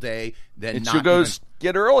all day. Then And not she'll go even-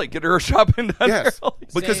 get early, get her shopping done. Yes,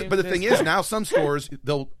 early. but the thing is now some stores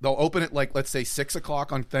they'll open at like, let's say 6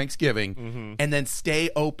 o'clock on Thanksgiving, and then stay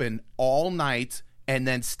open all night, and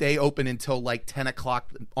then stay open until like 10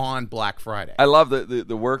 o'clock on Black Friday. I love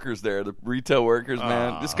the workers there, the retail workers,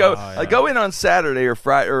 man. Just go go in on Saturday or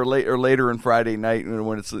Friday or later on Friday night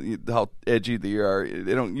when it's how edgy they are. You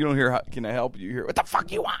don't hear can I help you? You hear what the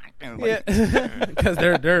fuck you want? And like, Yeah, because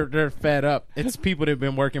they're fed up. It's people that've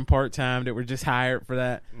been working part time that were just hired for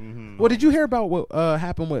that. Well, did you hear about what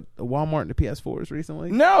happened with Walmart and the PS4s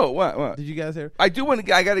recently? No, what? Did you guys hear? I do want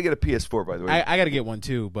to. I got to get a PS4 by the way. I got to get one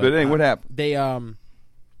too. But But anyway, what happened? They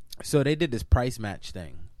so they did this price match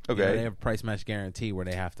thing. You know, Okay. they have a price match guarantee where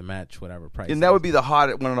they have to match whatever price. And that would be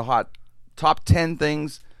one of the hot top 10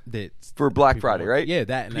 things that's for Black people Friday, want. right? Yeah,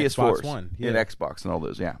 that and PS4s Xbox One. and Yeah. Xbox and all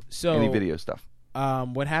those. Yeah. So- any video stuff.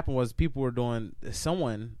 What happened was people were doing.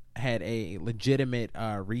 Someone had a legitimate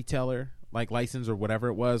retailer like license or whatever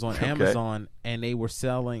it was on Amazon, and they were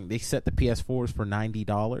selling. They set the PS4s for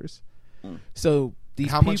 $90. So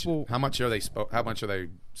these how people much are they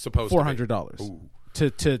supposed $400 to be?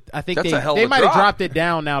 to I think That's a hell of they a might have drop. dropped it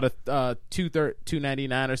down now to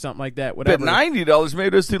 $299 or something like that. Whatever. But $90, maybe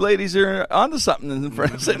those two ladies are onto something in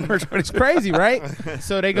front of sitting there. It's crazy, right?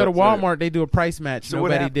 So they go to That's right. Walmart, they do a price match. So what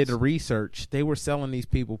Nobody happens? did the research. They were selling these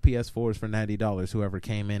people PS4s for $90. Whoever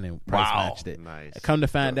came in and price Wow. matched it. Nice. Come to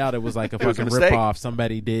find out, it was like a was a fucking mistake. ripoff.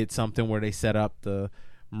 Somebody did something where they set up the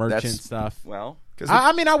merchant That's- stuff. Well,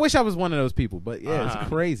 I mean, I wish I was one of those people, but yeah, it's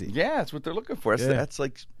crazy. yeah, that's what they're looking for. Yeah. That's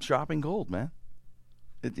like shopping gold, man.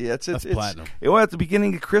 It's platinum. At the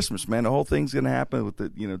beginning of Christmas, man. The whole thing's going to happen with the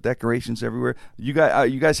decorations everywhere. You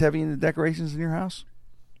guys heavy into decorations in your house?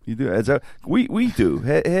 You do. We do.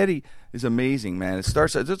 Hetty is amazing, man. It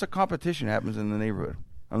starts. There's a competition happens in the neighborhood.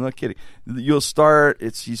 I'm not kidding. You'll start.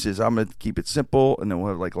 She says, I'm gonna keep it simple, and then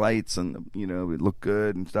we'll have like lights, and it look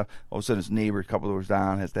good and stuff. All of a sudden, his neighbor a couple doors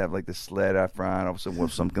down has to have like this sled out front. All of a sudden, we'll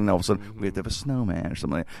have something. All of a sudden, we have to have a snowman or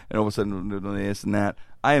something like that. And all of a sudden, we'll do this and that.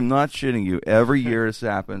 I am not shitting you. Every year this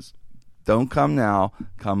happens. Don't come now.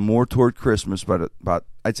 Come more toward Christmas, but about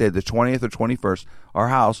I'd say the 20th or 21st. Our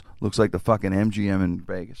house looks like the fucking MGM in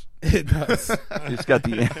Vegas. It does. It's got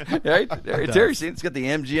the right. Terry seen it's got the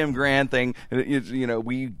MGM Grand thing.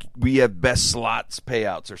 We have best slots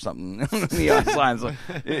payouts or something. Neon signs.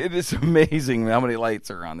 It is amazing how many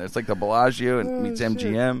lights are on there. It's like the Bellagio and meets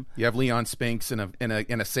MGM. You have Leon Spinks in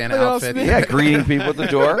a Santa Leon outfit. Spinks. Yeah, greeting people at the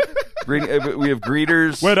door. We have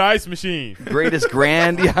greeters. Wet ice machine. Greatest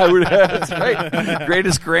grand, that's right.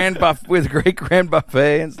 Greatest grand with great grand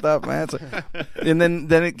buffet and stuff, man. And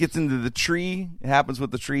then it gets into the tree. It happens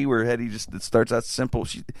with the tree where Hetty it starts out simple.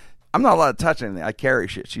 I'm not allowed to touch anything. I carry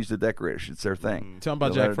shit. She's the decorator. It's their thing. Tell them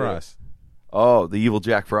about Let her Jack do it. Frost. Oh, the evil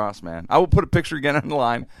Jack Frost, man. I will put a picture again on the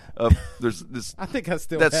line of there's this I think I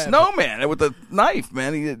still that have it. snowman with a knife,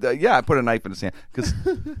 man. I put a knife in his hand because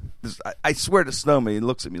I swear to snowman, he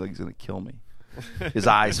looks at me like he's going to kill me. His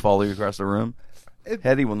eyes falling across the room.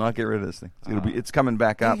 Hetty will not get rid of this thing. It's coming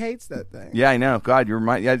back up. He hates that thing. Yeah, I know. God,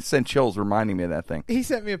 I sent chills reminding me of that thing. He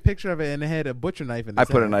sent me a picture of it and it had a butcher knife in it. I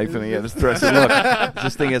put a knife in it. Yeah, just threw. I said, look,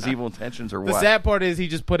 this thing has evil intentions or The what? sad part is he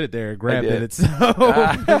just put it there, grabbed did. it. So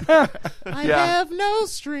I Yeah. have no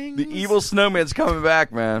strings. The evil snowman's coming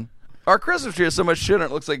back, man. Our Christmas tree has so much shit on it.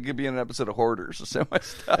 It looks like it could be in an episode of Hoarders. So much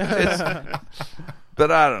stuff.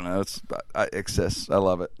 But I don't know. It's excess. I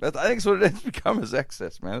love it. I think it's what it has become is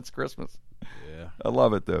excess, man. It's Christmas. Yeah. I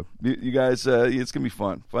love it, though. You guys, it's going to be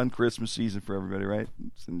fun. Fun Christmas season for everybody, right?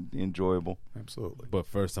 It's enjoyable. Absolutely. But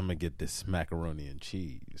first, I'm gonna get this macaroni and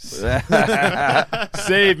cheese.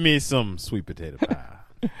 Save me some sweet potato pie.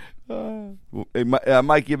 Hey,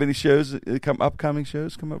 Mike, you have any shows, upcoming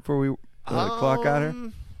shows come up before we clock out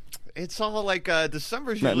here? It's all like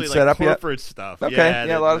December's Nothing usually set like up yet? corporate stuff. Okay,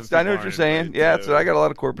 Yeah, a lot of. that I know what people you're saying. aren't Yeah, invited so I to. got a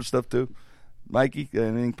lot of corporate stuff too. Mikey,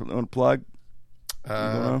 anything on plug?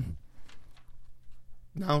 Anything going on?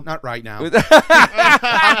 No, not right now. I'm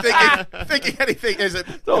thinking anything. Is it?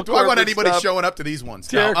 Do I want corporate anybody stuff. showing up to these ones?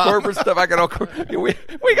 Terror No, corporate stuff. I got all.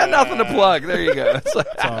 We got nothing to plug. There you go. It's like,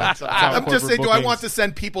 I'm just saying. Do I want to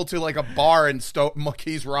send people to like a bar in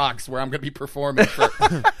Keys Rocks where I'm going to be performing? For,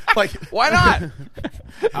 like, why not?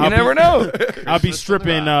 You never know. I'll be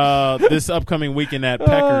stripping this upcoming weekend at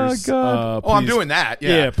Peckers. God. I'm Please- doing that.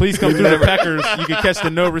 Yeah, please come through the Peckers. You can catch the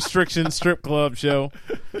No Restrictions Strip Club show.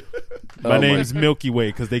 My name's Milky Way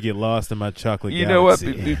because they get lost in my chocolate You know what?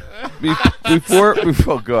 galaxy. Before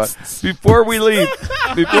we leave,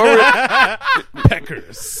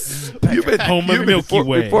 Peckers. Home of Milky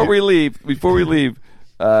Way. Before we leave,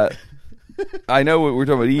 I know we're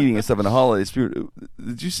talking about eating and stuff in the holidays.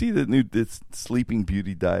 Did you see this Sleeping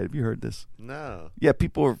Beauty diet? Have you heard this? No. Yeah,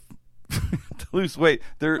 people are to lose weight.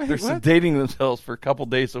 They're sedating themselves for a couple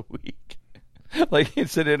days a week. Like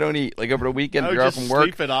instead they don't eat like over the weekend. Oh, You're off just from work.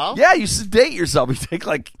 sleep it off? Yeah, you sedate yourself. You take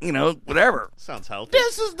like whatever. Sounds healthy.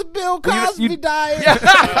 This is the Bill Cosby you- diet.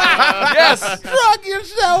 Yes, Drug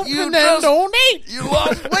yourself and then don't eat. you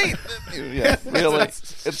lost weight. Yeah, really.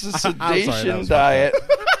 It's a sorry, that sedation was diet.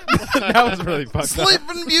 That was really fucked up.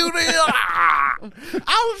 Sleeping Beauty.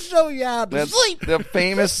 I'll show you how to That's sleep. the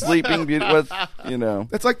famous Sleeping Beauty. With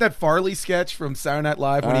That's like that Farley sketch from Saturday Night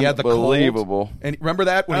Live when he had the cold. Unbelievable. And remember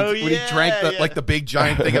that when Oh, he yeah, drank yeah. the big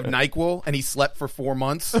giant thing of NyQuil and he slept for 4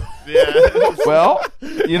 months. Yeah. Well,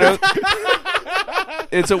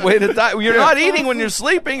 it's a way to die. You're not eating when you're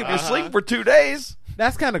sleeping. If you're sleeping for 2 days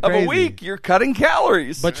That's kind of of crazy. a week, you're cutting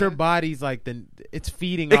calories. But your body's like it's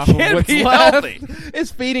feeding It off of can't what's be left. healthy.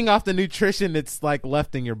 It's feeding off the nutrition that's like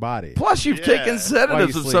left in your body. Plus, you've Yeah. taken sedatives While of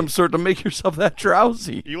you some sleep. sort to make yourself that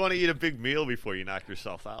drowsy. You want to eat a big meal before you knock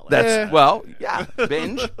yourself out. Like That's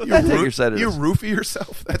binge. Take your sedatives. You roofie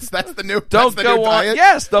yourself. That's the new. Don't that's the go new on. diet.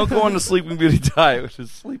 Yes, don't go on the Sleeping Beauty diet, which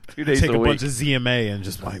is sleep 2 days Take a a week. bunch of ZMA and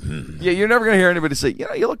just like Yeah, you're never going to hear anybody say,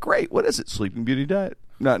 you look great. What is it, Sleeping Beauty diet?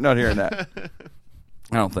 Not hearing that.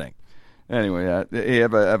 I don't think. Anyway,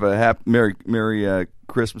 have a Merry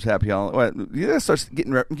Christmas, Happy Holiday. Well, you gotta start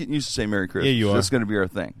getting used to saying Merry Christmas. Yeah, you are. That's going to be our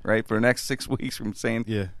thing, right? For the next 6 weeks, from saying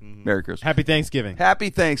Merry Christmas. Happy Thanksgiving. Happy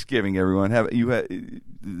Thanksgiving, everyone.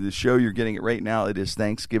 The show you're getting it right now. It is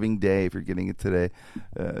Thanksgiving Day. If you're getting it today,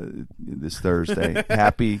 this Thursday.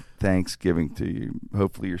 Happy Thanksgiving to you.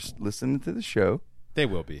 Hopefully, you're listening to the show, They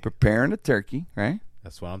will be. preparing a turkey, right?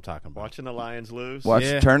 That's what I'm talking about. watching the Lions lose. Watch.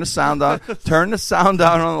 Yeah. Turn the sound on. Turn the sound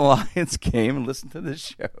down on the Lions game and listen to this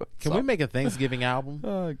show. Can we make a Thanksgiving album?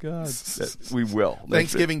 Oh God, we will.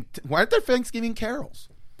 Thanksgiving. Why aren't there Thanksgiving carols?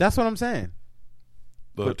 That's what I'm saying.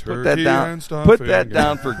 Put that down. Put that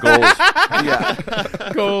down for goals.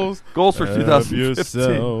 Yeah, Goals. goals for Have 2015.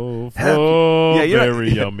 yourself Yeah, you know- very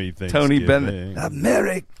yummy Thanksgiving. Tony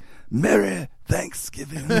Bennett. Merry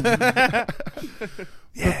Thanksgiving.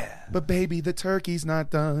 Yeah. But baby, the turkey's not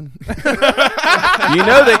done. You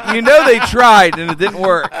know they tried and it didn't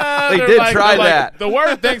work. They did try that. The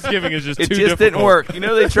word Thanksgiving is just It too just difficult. didn't work. You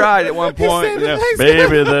know they tried at one point. said You know, Thanksgiving.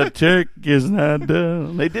 baby, the turkey's not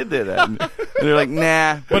done. They did that. And they're like,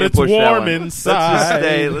 nah. But we it's push that warm one. inside. Let's just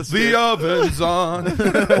stay. Let's The oven's on.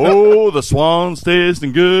 Oh, the swan's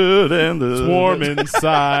tasting good and the It's warm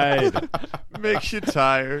inside. Makes you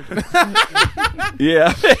tired.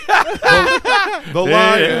 Yeah. The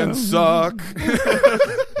Lions suck.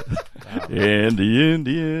 And the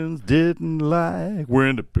Indians didn't like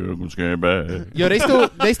when the Pilgrims came back. Yo, they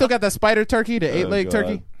still got that spider turkey, the 8-leg God.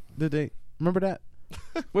 turkey. Did they remember that?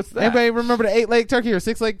 What's that? Anybody remember the 8-leg turkey or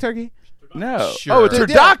 6-leg turkey? No. Sure. Oh, a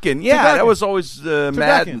turducken. Yeah, Turducken. that was always Madden's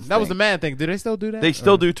Turducken. That was the thing. man thing. Do they still do that? They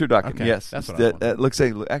still do turducken. Okay, Yes, that's what I that looks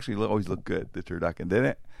like actually always looked good. The turducken, didn't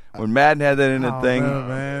it? When Madden had that in a thing. No,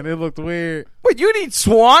 man, it looked weird. Wait, you'd eat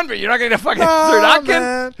swan, but you're not going to fucking turducken?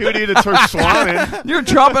 man. He would eat a turd swan in. You're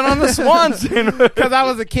chomping on the swans. Because I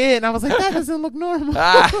was a kid and I was like, that doesn't look normal.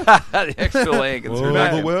 The extra leg and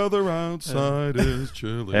turducken. weather outside is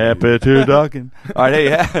chilly. Happy turducken. All right, hey,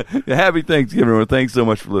 happy Thanksgiving, everyone. Thanks so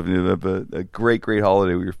much for listening to a great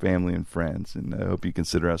holiday with your family and friends. And I hope you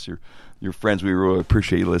consider us your friends. We really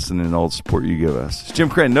appreciate you listening and all the support you give us. It's Jim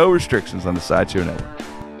Crenn, No Restrictions on the Sideshow Network.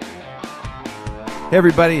 Hey,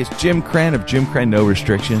 everybody, it's Jim Crenn of Jim Crenn, No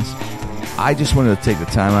Restrictions. I just wanted to take the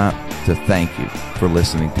time out to thank you for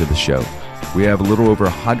listening to the show. We have a little over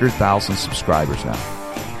 100,000 subscribers now,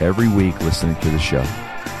 every week listening to the show.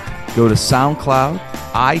 Go to SoundCloud,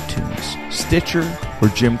 iTunes, Stitcher, or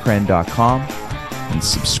jimcrenn.com and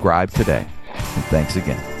subscribe today. And thanks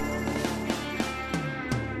again.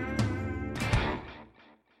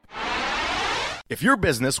 If your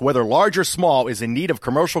business, whether large or small, is in need of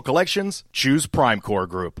commercial collections, choose Primecore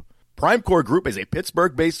Group. Primecore Group is a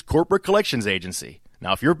Pittsburgh-based corporate collections agency.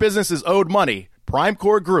 Now, if your business is owed money,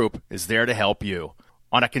 PrimeCore Group is there to help you.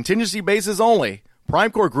 On a contingency basis only,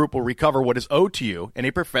 PrimeCore Group will recover what is owed to you in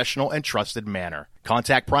a professional and trusted manner.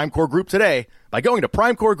 Contact PrimeCore Group today by going to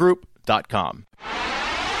primecoregroup.com.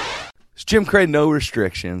 It's Jim Craig, no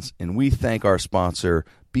restrictions, and we thank our sponsor,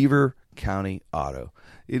 Beaver County Auto.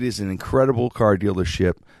 It is an incredible car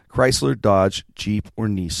dealership. Chrysler, Dodge, Jeep, or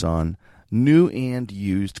Nissan. New and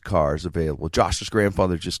used cars available. Josh's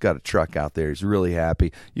grandfather just got a truck out there. He's really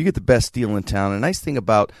happy. You get the best deal in town. And the nice thing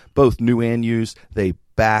about both new and used, they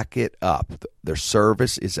back it up. Their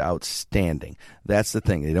service is outstanding. That's the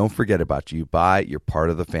thing. They don't forget about you. You buy it, you're part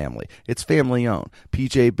of the family. It's family owned.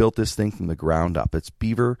 PJ built this thing from the ground up. It's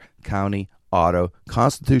Beaver County Auto,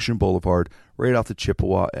 Constitution Boulevard, right off the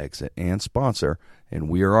Chippewa exit, and sponsor. And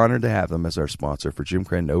we are honored to have them as our sponsor for Jim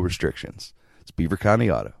Crenn No Restrictions. It's Beaver County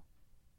Auto.